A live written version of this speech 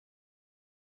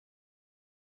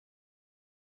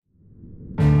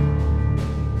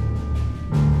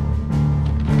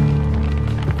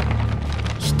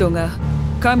人が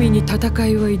神に戦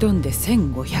いを挑んで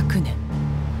1500年。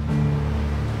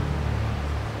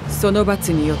その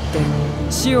罰によって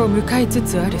死を迎えつ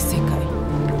つある世界、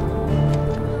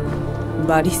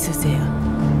バリスゼア。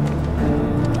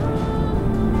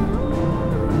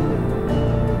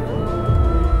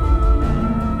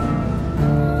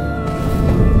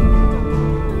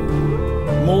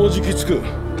もうじき着く。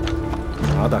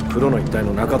まだ黒の一帯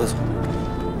の中だぞ。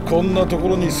こんなとこ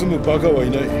ろに住むバカは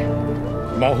いない。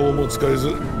魔法も使え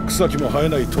ず草木も生え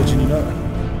ない土地にな。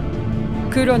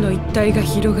黒の一帯が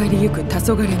広がりゆく黄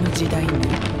昏の時代に、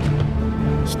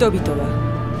人々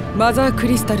はマザーク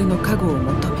リスタルの加護を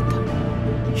求めた。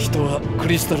人はク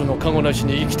リスタルの加護なし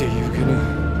に生きてゆけぬ。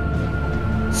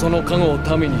その加護を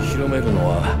民に広めるの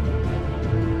は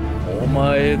お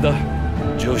前だ、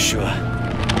ジョシュア。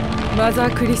マザー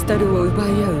クリスタルを奪い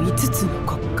合う5つの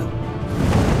国家、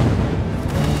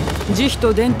慈悲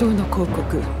と伝統の広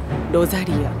告ロザ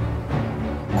リ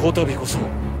ア。こたびこそ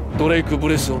ドレイク・ブ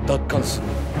レスを奪還する。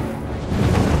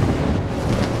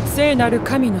聖なる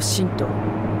神の信徒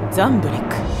ザンブレ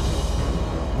ク。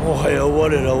もはや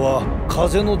我らは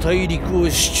風の大陸を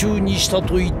手中にした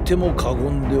と言っても過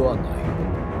言ではない。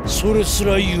それす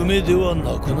ら夢では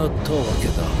なくなったわけ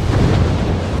だ。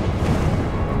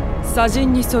砂塵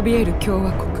にそびえる共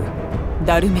和国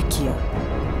ダルメキア。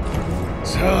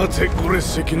さてこれ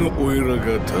席のお偉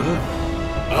方、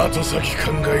後先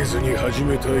考えずに始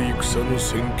めた戦の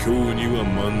戦況には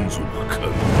満足か。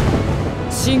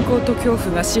信仰と恐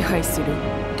怖が支配する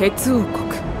鉄王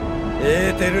国。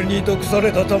エーテルに毒さ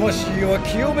れた魂は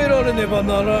清められねば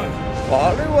ならん。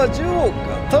あれはジョー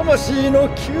か、魂の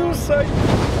救済。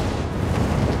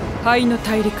灰の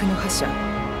大陸の覇者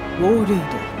ウォールー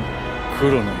ド。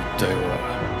黒の一帯は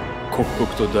刻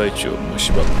々と大地を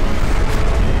蝕む。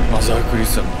マザークリ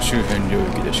スタルの周辺領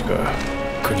域でしか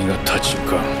国が立ち行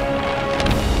かん。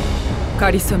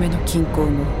仮初めの均衡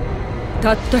も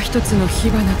たった一つの火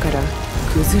花から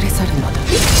崩れ去るのだ。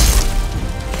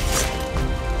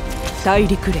大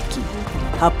陸歴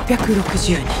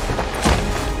860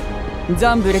年、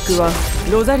ザンブレクは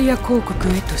ロザリア公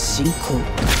国へと侵攻。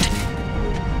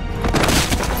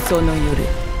その夜、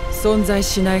存在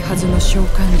しないはずの召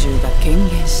喚獣が権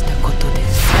限したことで、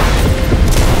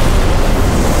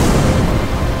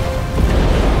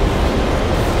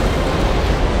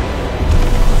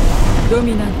ド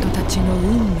ミナントたちの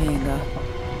運命が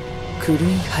狂い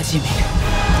始める。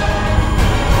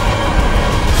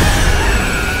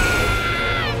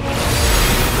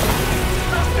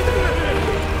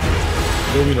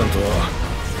ドミナントは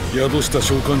宿した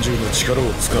召喚獣の力を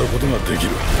使うことができ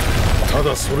る。た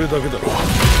だそれだけだろう。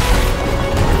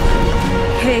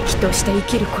兵器として生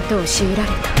きることを強いられ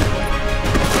た。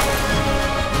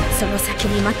その先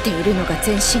に待っているのが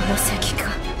全身の石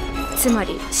化、つま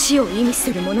り死を意味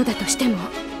するものだとしても、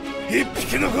一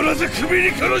匹残らず首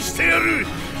に殺してやる。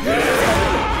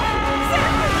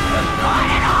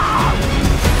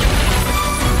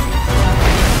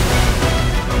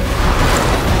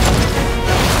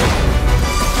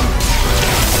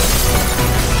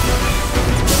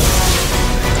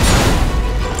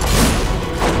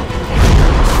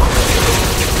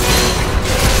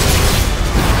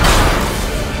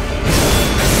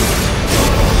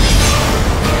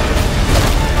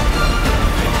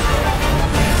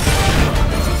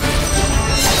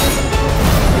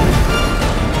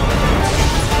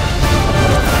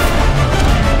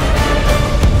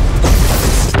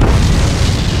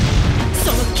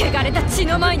血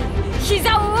の前に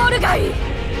膝を折るがいい。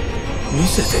見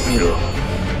せてみろ、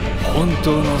本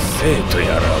当の生と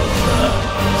やらをな。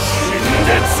死ん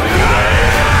で償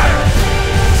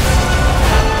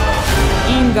え。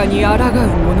因果に抗う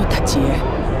者たちへ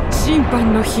審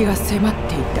判の日が迫っ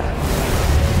ていた。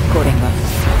これが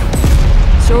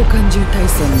召喚獣大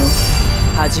戦の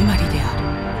始まりである。